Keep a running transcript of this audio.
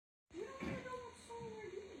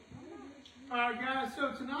All right, guys,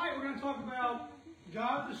 so tonight we're going to talk about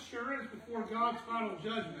God's assurance before God's final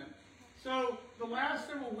judgment. So the last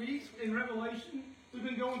several weeks in Revelation, we've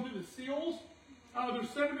been going through the seals. There's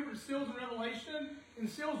 7 different seals in Revelation. In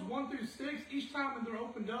seals 1 through 6, each time that they're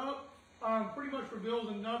opened up, pretty much reveals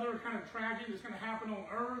another kind of tragedy that's going to happen on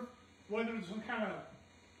earth, whether it's some kind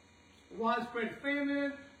of widespread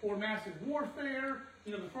famine or massive warfare.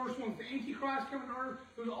 You know, the first one's the Antichrist coming to earth.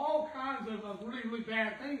 There's all kinds of really, really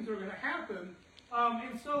bad things that are going to happen.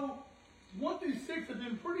 And so 1 through 6 have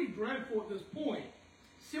been pretty dreadful at this point.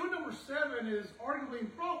 Seal number 7 is arguably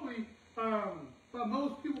and probably by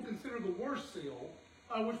most people considered the worst seal,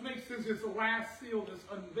 which makes sense. It's the last seal that's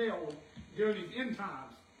unveiled during these end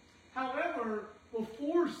times. However,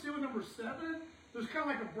 before seal number 7, there's kind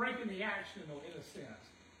of like a break in the action in a sense,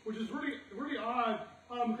 which is really, really odd.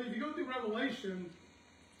 Because if you go through Revelation,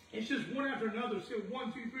 it's just one after another. Seal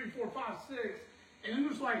 1, 2, 3, 4, 5, 6, and then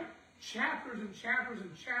there's like chapters and chapters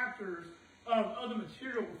and chapters of other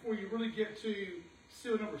material before you really get to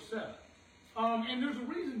seal number 7. And there's a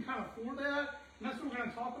reason kind of for that, and that's what we're going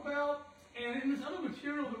to talk about. And in this other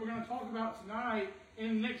material that we're going to talk about tonight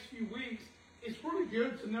in the next few weeks, it's really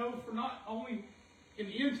good to know for not only in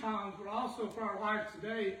the end times, but also for our lives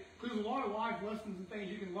today, because there's a lot of life lessons and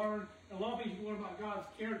things you can learn, and a lot of things you can learn about God's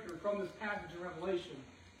character from this passage in Revelation.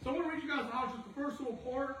 So I want to read you guys out just the first little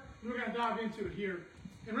part, and we're going to dive into it here.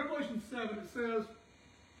 In Revelation 7, it says,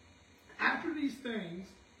 after these things,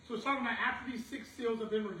 so it's talking about after these 6 seals have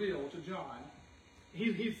been revealed to John,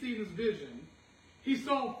 he's seen this vision. He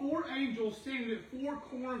saw 4 angels standing at 4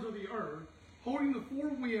 corners of the earth, holding the 4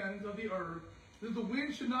 winds of the earth, that the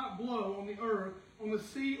wind should not blow on the earth, on the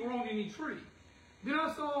sea, or on any tree. Then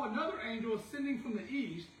I saw another angel ascending from the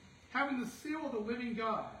east, having the seal of the living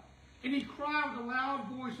God. And he cried with a loud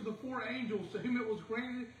voice to the 4 angels to whom it was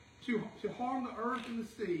granted to harm the earth and the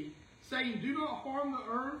sea, saying, do not harm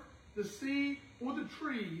the earth, the sea, or the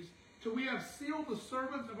trees, till we have sealed the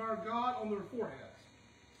servants of our God on their foreheads.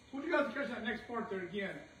 So I want you guys to catch that next part there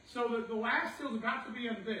again. So the last seal is about to be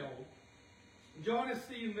unveiled. John is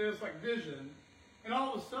seeing this like vision, and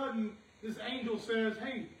all of a sudden this angel says,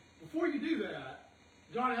 hey, before you do that,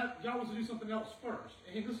 God wants to do something else first.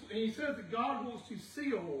 And he says that God wants to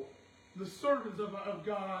seal the servants of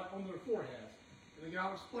God on their foreheads. And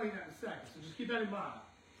I'll explain that in a second, so just keep that in mind.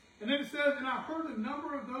 And then it says, and I heard the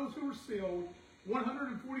number of those who were sealed,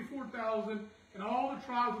 144,000, and all the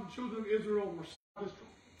tribes of the children of Israel were sealed.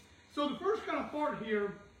 So the first kind of part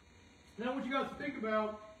here, now what you guys to think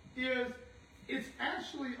about is it's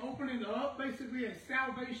actually opening up basically a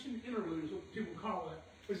salvation interlude, is what people call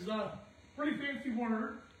it, which is a pretty fancy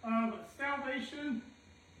word, but salvation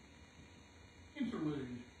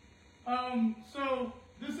interlude. So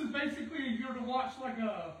this is basically if you were to watch like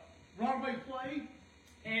a Broadway play,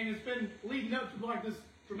 and it's been leading up to like this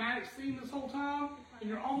dramatic scene this whole time, and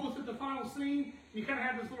you're almost at the final scene, you kind of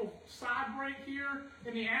have this little side break here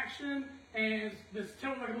in the action, and it's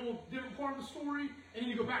telling like a little different part of the story, and then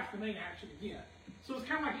you go back to the main action again. So it's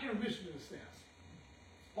kind of like intermission in a sense.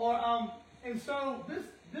 And so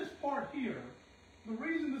this part here, the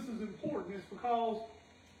reason this is important is because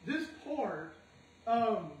this part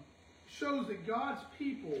shows that God's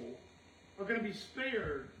people are going to be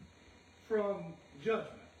spared from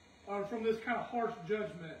judgment, or from this kind of harsh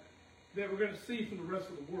judgment that we're going to see from the rest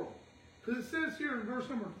of the world. Because it says here in verse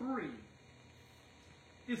number 3,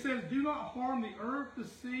 it says, do not harm the earth, the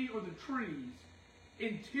sea, or the trees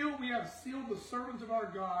until we have sealed the servants of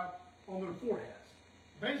our God on their foreheads.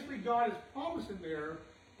 Basically, God is promising there,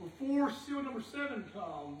 before seal number 7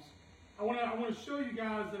 comes, I want to show you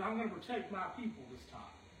guys that I'm going to protect my people this time.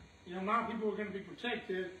 You know, my people are going to be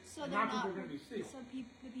protected, so and my people are going to be sealed. So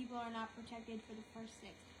the people are not protected for the first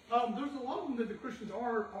 6. There's a lot of them that the Christians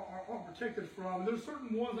are protected from. There's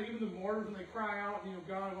certain ones, like even the martyrs, and they cry out, you know,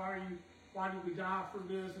 God, why did we die for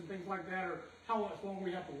this, and things like that, or how much longer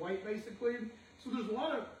we have to wait, basically. So there's a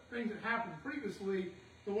lot of things that happened previously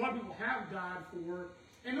that a lot of people have died for,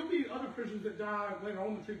 and there'll be other Christians that die later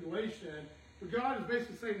on in the tribulation. But God is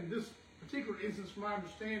basically saying in this particular instance, from my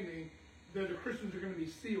understanding, that the Christians are going to be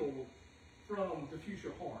sealed from the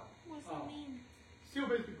future harm. What's that mean? Sealed,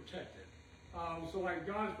 basically protected. So like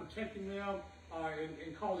God is protecting them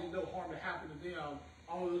and causing no harm to happen to them,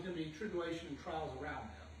 although there's going to be tribulation and trials around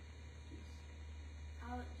them.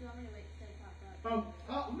 Do you want me to wait till I talk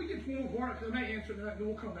about let me get to one more part because I may answer that, then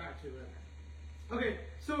we'll come back to it. Okay,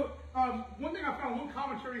 so one thing I found, one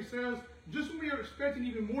commentary says, just when we are expecting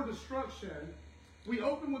even more destruction, we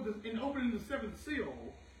open with in opening the 7th seal,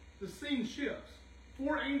 the scene shifts.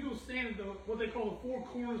 4 angels stand at what they call the 4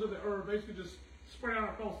 corners of the earth, basically just spread out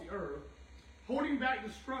across the earth, holding back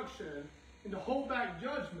destruction and to hold back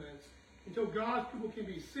judgments until God's people can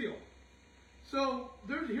be sealed. So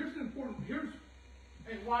here's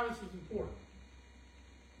why this is important.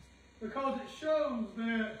 Because it shows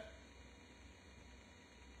that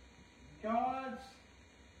God's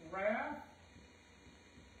wrath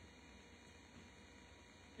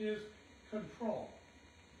is control.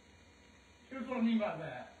 Here's what I mean by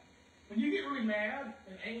that. When you get really mad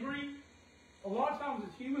and angry, a lot of times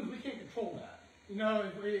as humans, we can't control that. You know,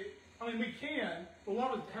 we can, but a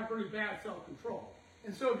lot of us have really bad self-control.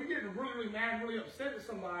 And so if you're getting really, really mad, really upset at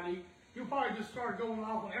somebody, you'll probably just start going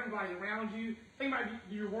off on everybody around you. They might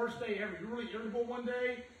be your worst day ever. You're really irritable one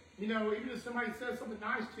day. You know, even if somebody says something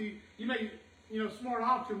nice to you, you may, smart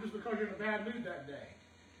off to them just because you're in a bad mood that day.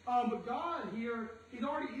 But God here, He's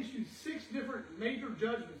already issued 6 different major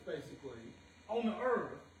judgments, basically, on the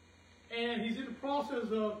earth. And He's in the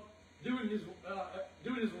process of doing His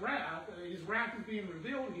wrath. His wrath is being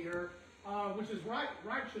revealed here, which is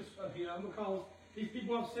righteous of Him because these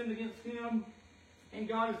people have sinned against Him and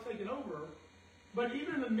God has taken over. But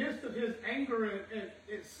even in the midst of His anger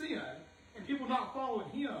at sin and people not following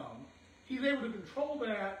Him, He's able to control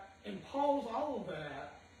that and pause all of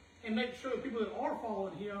that and make sure that people that are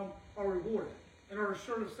following Him are rewarded and are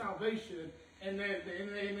assured of salvation, and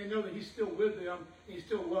they know that He's still with them and He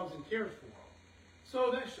still loves and cares for them.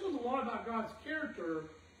 So that shows a lot about God's character,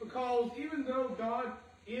 because even though God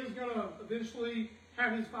is going to eventually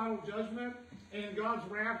have His final judgment and God's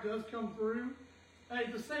wrath does come through,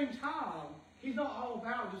 at the same time, He's not all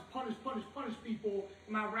about just punish people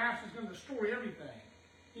and my wrath is going to destroy everything.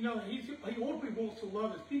 He ultimately wants to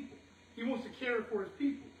love His people. He wants to care for His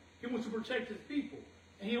people. He wants to protect His people.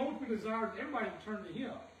 And He ultimately desires everybody to turn to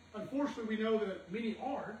Him. Unfortunately, we know that many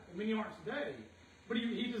aren't, and many aren't today. But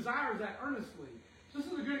He desires that earnestly. So this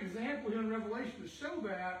is a good example here in Revelation to show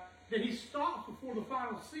that He stops before the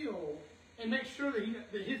final seal and makes sure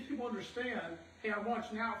that His people understand, hey, I'm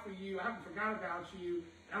watching out for you, I haven't forgot about you,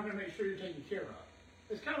 and I'm going to make sure you're taken care of.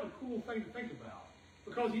 It's kind of a cool thing to think about,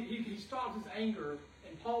 because he stops His anger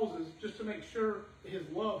and pauses just to make sure that His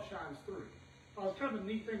love shines through. It's kind of a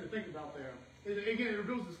neat thing to think about there. Again, it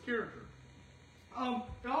reveals His character. I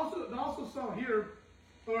also saw here,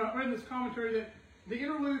 or I read in this commentary, that the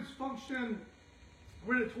interludes function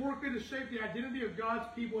rhetorically to shape the identity of God's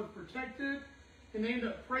people as protected, and they end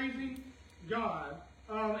up praising God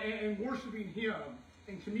and worshiping Him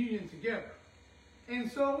in communion together.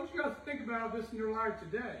 And so I want you guys to think about this in your life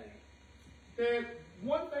today. That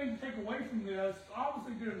one thing to take away from this,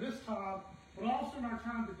 obviously during this time, but also in our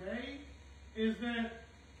time today, is that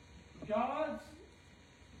God's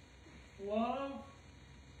love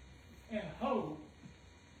and hope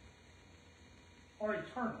are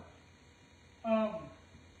eternal.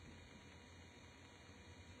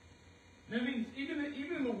 That means even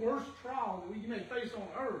in the worst trial that we may face on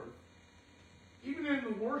earth, even in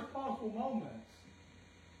the worst possible moments,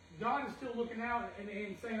 God is still looking out and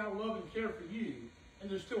saying, I love and care for you, and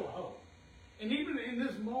there's still a hope. And even in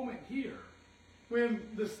this moment here, when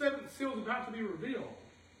the 7th seal is about to be revealed,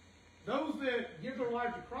 those that give their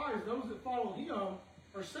life to Christ, those that follow Him,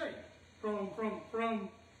 are saved from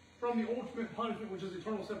the ultimate punishment, which is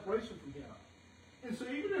eternal separation from Him. And so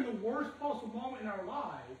even in the worst possible moment in our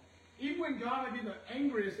life, even when God may be the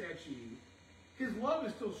angriest at you, His love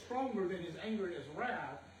is still stronger than His anger and His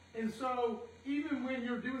wrath. And so even when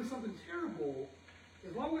you're doing something terrible,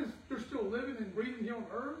 as long as you're still living and breathing here on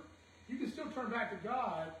earth, you can still turn back to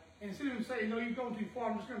God, and instead of Him saying, no, you've gone too far,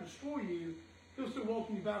 I'm just going to destroy you, He'll still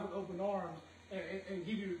welcome you back with open arms and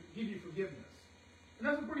give you forgiveness. And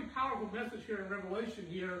that's a pretty powerful message here in Revelation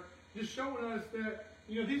here, just showing us that,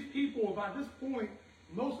 these people, by this point,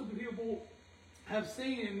 most of the people have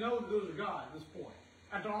seen and know that there's a God at this point.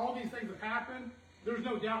 After all these things have happened, there's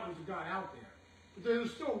no doubt there's a God out there. But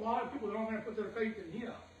there's still a lot of people that aren't going to put their faith in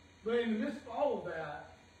Him. But in the midst of all of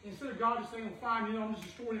that, instead of God just saying, well, fine, I'm just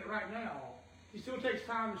destroying it right now, He still takes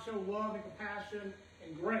time to show love and compassion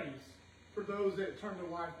and grace for those that turn their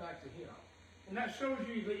life back to Him. And that shows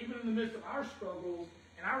you that even in the midst of our struggles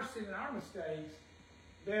and our sin and our mistakes,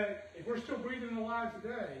 that if we're still breathing in the lives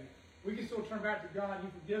today, we can still turn back to God. He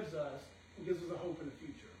forgives us and gives us a hope in the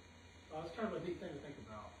future. It's kind of a neat thing to think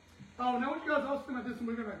about. Now, I want you guys all to think about this, and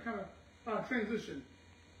we're going to kind of transition.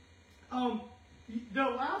 The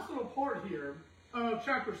last little part here of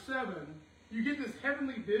chapter 7, you get this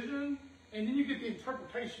heavenly vision, and then you get the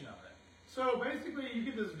interpretation of it. So basically, you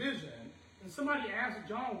get this vision, and somebody asks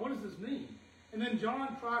John, what does this mean? And then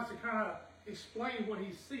John tries to kind of explain what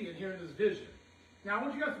he's seeing here in this vision. Now, I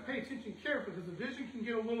want you guys to pay attention carefully, because the vision can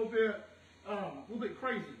get a little bit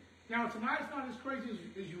crazy. Now, tonight's not as crazy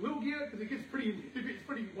as you will get, because it gets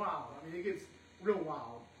pretty wild. I mean, it gets real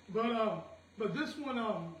wild. But this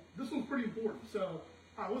one's pretty important. So,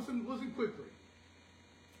 listen quickly.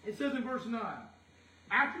 It says in verse 9,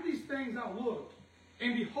 after these things I looked,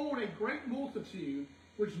 and behold, a great multitude,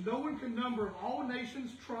 which no one can number, of all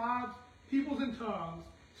nations, tribes, peoples, and tongues,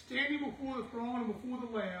 standing before the throne and before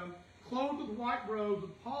the Lamb, clothed with white robes,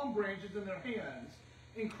 with palm branches in their hands,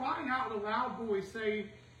 and crying out with a loud voice, saying,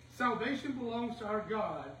 salvation belongs to our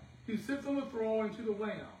God, who sits on the throne, and to the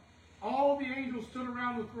Lamb. All the angels stood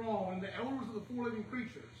around the throne, and the elders of the four living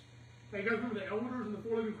creatures. Now, you guys remember the elders and the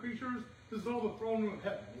four living creatures? This is all the throne room of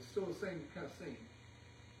heaven. It's still the same kind of scene.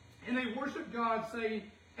 And they worship God, saying,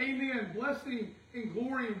 amen, blessing and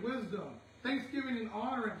glory and wisdom, thanksgiving and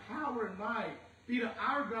honor and power and might be to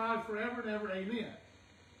our God forever and ever, amen.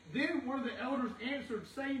 Then one of the elders answered,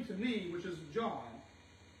 saying to me, which is John,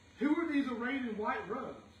 who are these arrayed in white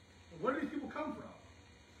robes? And where do these people come from?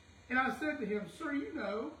 And I said to him, sir, you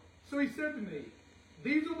know. So he said to me,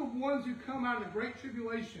 these are the ones who come out of the great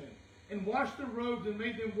tribulation, and washed their robes and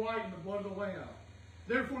made them white in the blood of the Lamb.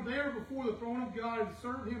 Therefore they are before the throne of God, and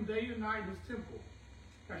serve him day and night in his temple.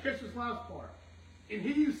 Now catch this last part. And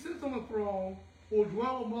he who sits on the throne will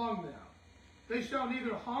dwell among them. They shall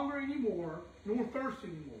neither hunger any more, nor thirst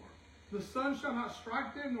any more. The sun shall not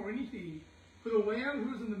strike them, nor any heat. For the Lamb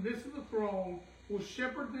who is in the midst of the throne will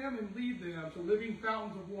shepherd them and lead them to living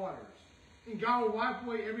fountains of waters. And God will wipe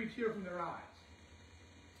away every tear from their eyes.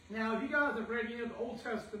 Now, if you guys have read any of the Old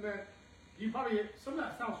Testament, you probably, some of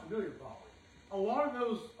that sounds familiar probably. A lot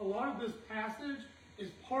of this passage is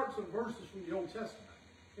parts of verses from the Old Testament.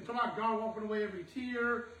 It's about God wiping away every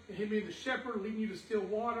tear, and him being the shepherd, leading you to still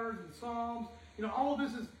waters, and Psalms. You know, all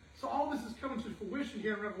this is coming to fruition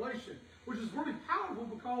here in Revelation, which is really powerful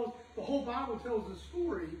because the whole Bible tells this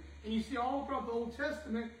story, and you see all throughout the Old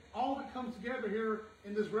Testament, all of it comes together here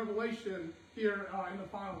in this Revelation here in the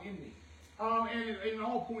final ending. And it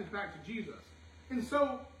all points back to Jesus. And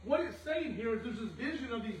so what it's saying here is there's this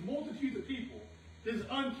vision of these multitudes of people that is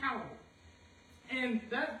uncountable. And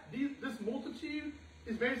this multitude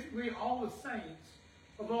is basically all the saints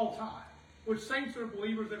of all time, which saints are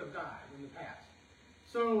believers that have died in the past.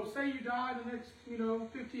 So say you die in the next,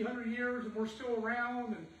 50, 100 years, and we're still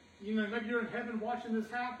around, and maybe you're in heaven watching this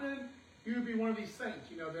happen, you would be one of these saints,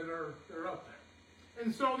 that are up there.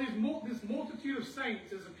 And so this multitude of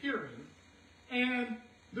saints is appearing, and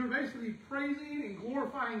they're basically praising and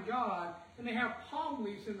glorifying God, and they have palm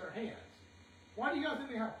leaves in their hands. Why do you guys think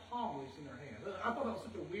they have palm leaves in their hands? I thought that was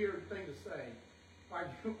such a weird thing to say. Like,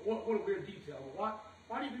 what a weird detail. But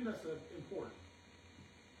why do you think that's important?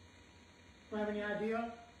 Do you have any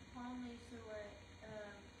idea? Palm leaves are what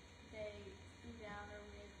they threw down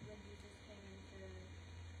when Jesus came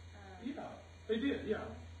into. Yeah, they did. Yeah,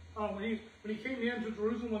 when he came into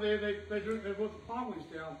Jerusalem, when they wrote the palm leaves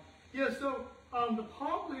down. Yeah, so the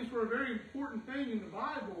palm leaves were a very important thing in the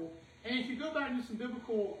Bible. And if you go back and do some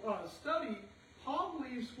biblical study, palm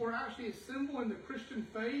leaves were actually a symbol in the Christian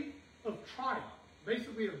faith of triumph,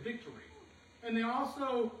 basically of victory. And they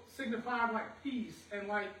also signified like peace and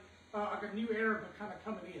like a new era kind of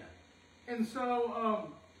coming in. And so,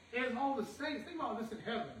 as all the saints, think about this in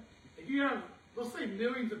heaven. If you have, let's say,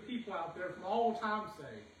 millions of people out there from all time's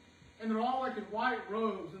sake, and they're all like in white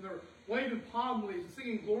robes, and they're waving palm leaves and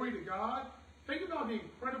singing glory to God, think about the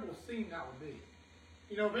incredible scene that would be.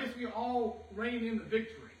 Basically all reigning in the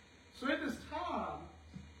victory. So at this time,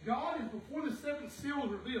 God is, before the seventh seal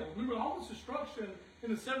is revealed, remember all this destruction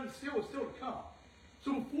in the seventh seal is still to come.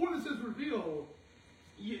 So before this is revealed,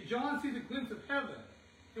 John sees a glimpse of heaven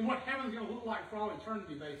and what heaven's going to look like for all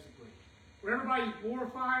eternity, basically. Where everybody's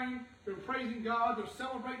glorifying, they're praising God, they're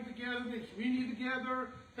celebrating together, they're in community together,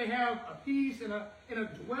 they have a peace and a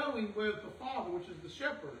dwelling with the Father, which is the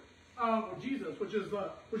shepherd, or Jesus, which is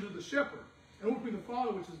the shepherd, and ultimately the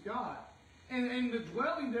Father, which is God. And the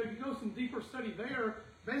dwelling there, if you go some deeper study there,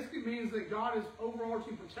 basically means that God is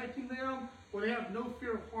overarching protecting them, where they have no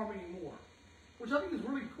fear of harm anymore. Which I think is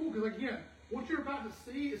really cool, because again, what you're about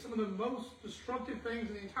to see is some of the most destructive things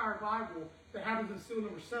in the entire Bible that happens in seal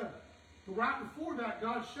number 7. But right before that,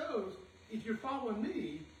 God shows, if you're following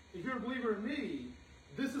me, if you're a believer in me,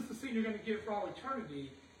 this is the scene you're going to get for all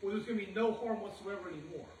eternity, where there's going to be no harm whatsoever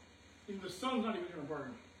anymore. The sun's not even going to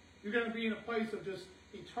burn you. You're going to be in a place of just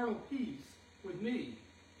eternal peace with me.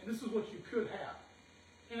 And this is what you could have.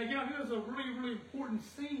 And again, I think that's a really, really important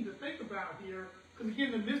scene to think about here, because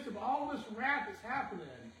again, in the midst of all this wrath that's happening,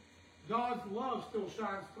 God's love still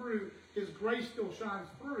shines through, His grace still shines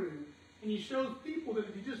through, and He shows people that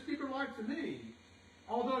if you just speak your life to me,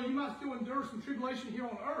 although you might still endure some tribulation here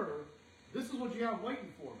on earth, this is what you have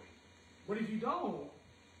waiting for me. But if you don't,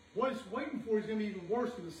 what is waiting for before he's going to be even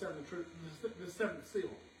worse than the seventh seal.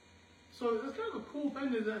 So that's kind of a cool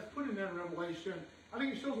thing that's put in there in Revelation. I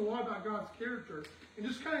think it shows a lot about God's character. And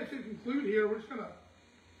just kind of to conclude here, we're just going to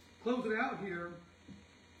close it out here.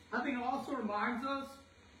 I think it also reminds us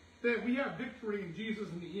that we have victory in Jesus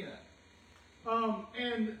in the end.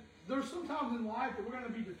 And there's sometimes in life that we're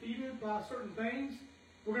going to be defeated by certain things.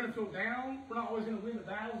 We're going to feel down. We're not always going to win the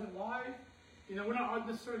battles in life. You know, we're not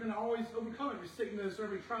necessarily going to always overcome every sickness or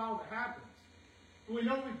every trial that happens. But we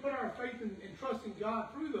know if we put our faith and trust in God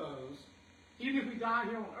through those, even if we die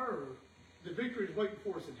here on earth, the victory is waiting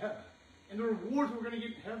for us in heaven. And the rewards we're going to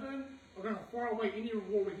get in heaven are going to far away any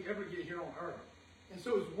reward we can ever get here on earth. And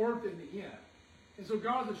so it's worth it in the end. And so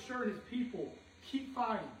God is assuring his people, keep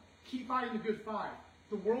fighting the good fight.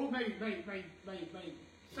 The world may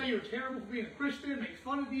say you're terrible for being a Christian, make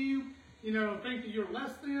fun of you, think that you're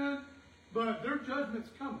less than, but their judgment's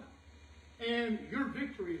coming. And your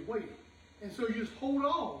victory is waiting. And so you just hold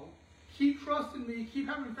on, keep trusting me, keep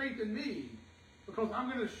having faith in me, because I'm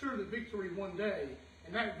going to assure the victory one day,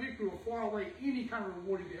 and that victory will far away any kind of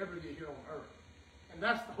reward you could ever get here on earth. And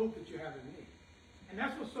that's the hope that you have in me. And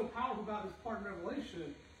that's what's so powerful about this part in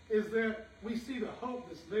Revelation, is that we see the hope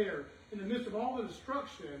that's there in the midst of all the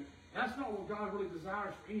destruction. That's not what God really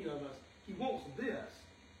desires for any of us. He wants this,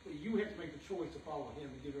 but you have to make the choice to follow him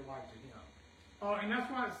and give your life to him. And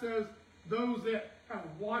that's why it says, those that have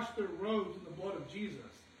washed their robes in the blood of Jesus,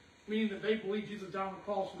 meaning that they believe Jesus died on the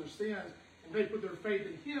cross for their sins, and they put their faith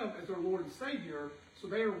in him as their Lord and Savior, so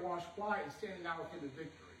they are washed white and standing out with him in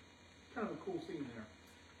victory. Kind of a cool scene there.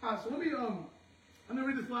 All right, so I'm going to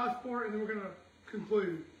read this last part, and then we're going to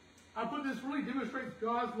conclude. I put this really demonstrates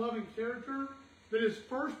God's loving character, that his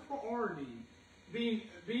first priority, being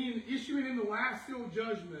issuing in the last seal of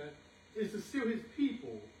judgment, is to seal his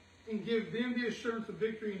people and give them the assurance of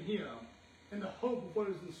victory in him and the hope of what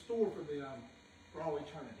is in store for them for all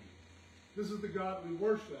eternity. This is the God that we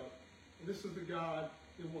worship, and this is the God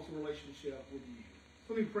that wants a relationship with you.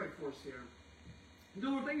 So let me pray for us here.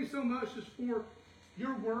 Lord, thank you so much just for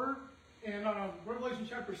your word in Revelation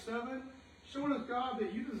chapter 7, showing us, God,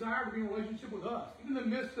 that you desire to be in a relationship with us. Even in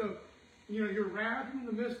the midst of your wrath, even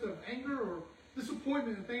in the midst of anger or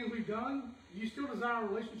disappointment in things we've done, you still desire a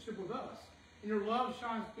relationship with us. And your love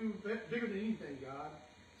shines through bigger than anything, God.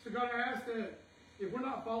 So, God, I ask that if we're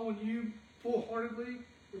not following you full-heartedly,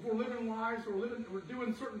 if we're living lives or we're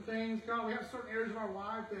doing certain things, God, we have certain areas of our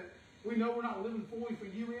life that we know we're not living fully for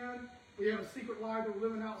you in. We have a secret life that we're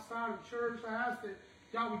living outside of church. I ask that,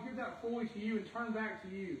 God, we give that fully to you and turn back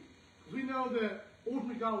to you. Because we know that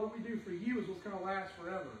ultimately, God, what we do for you is what's going to last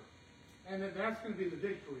forever. And that's going to be the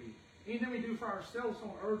victory. Anything we do for ourselves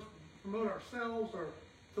on earth, to promote ourselves or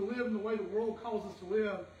to live in the way the world calls us to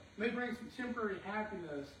live, may bring some temporary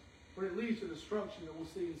happiness, but it leads to destruction that we'll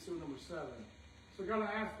see in seal number 7. So God,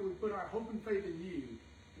 I ask that we put our hope and faith in you,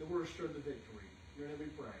 that we're assured the victory. In your name we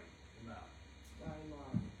pray. Amen.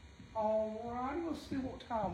 All right, let's see what time.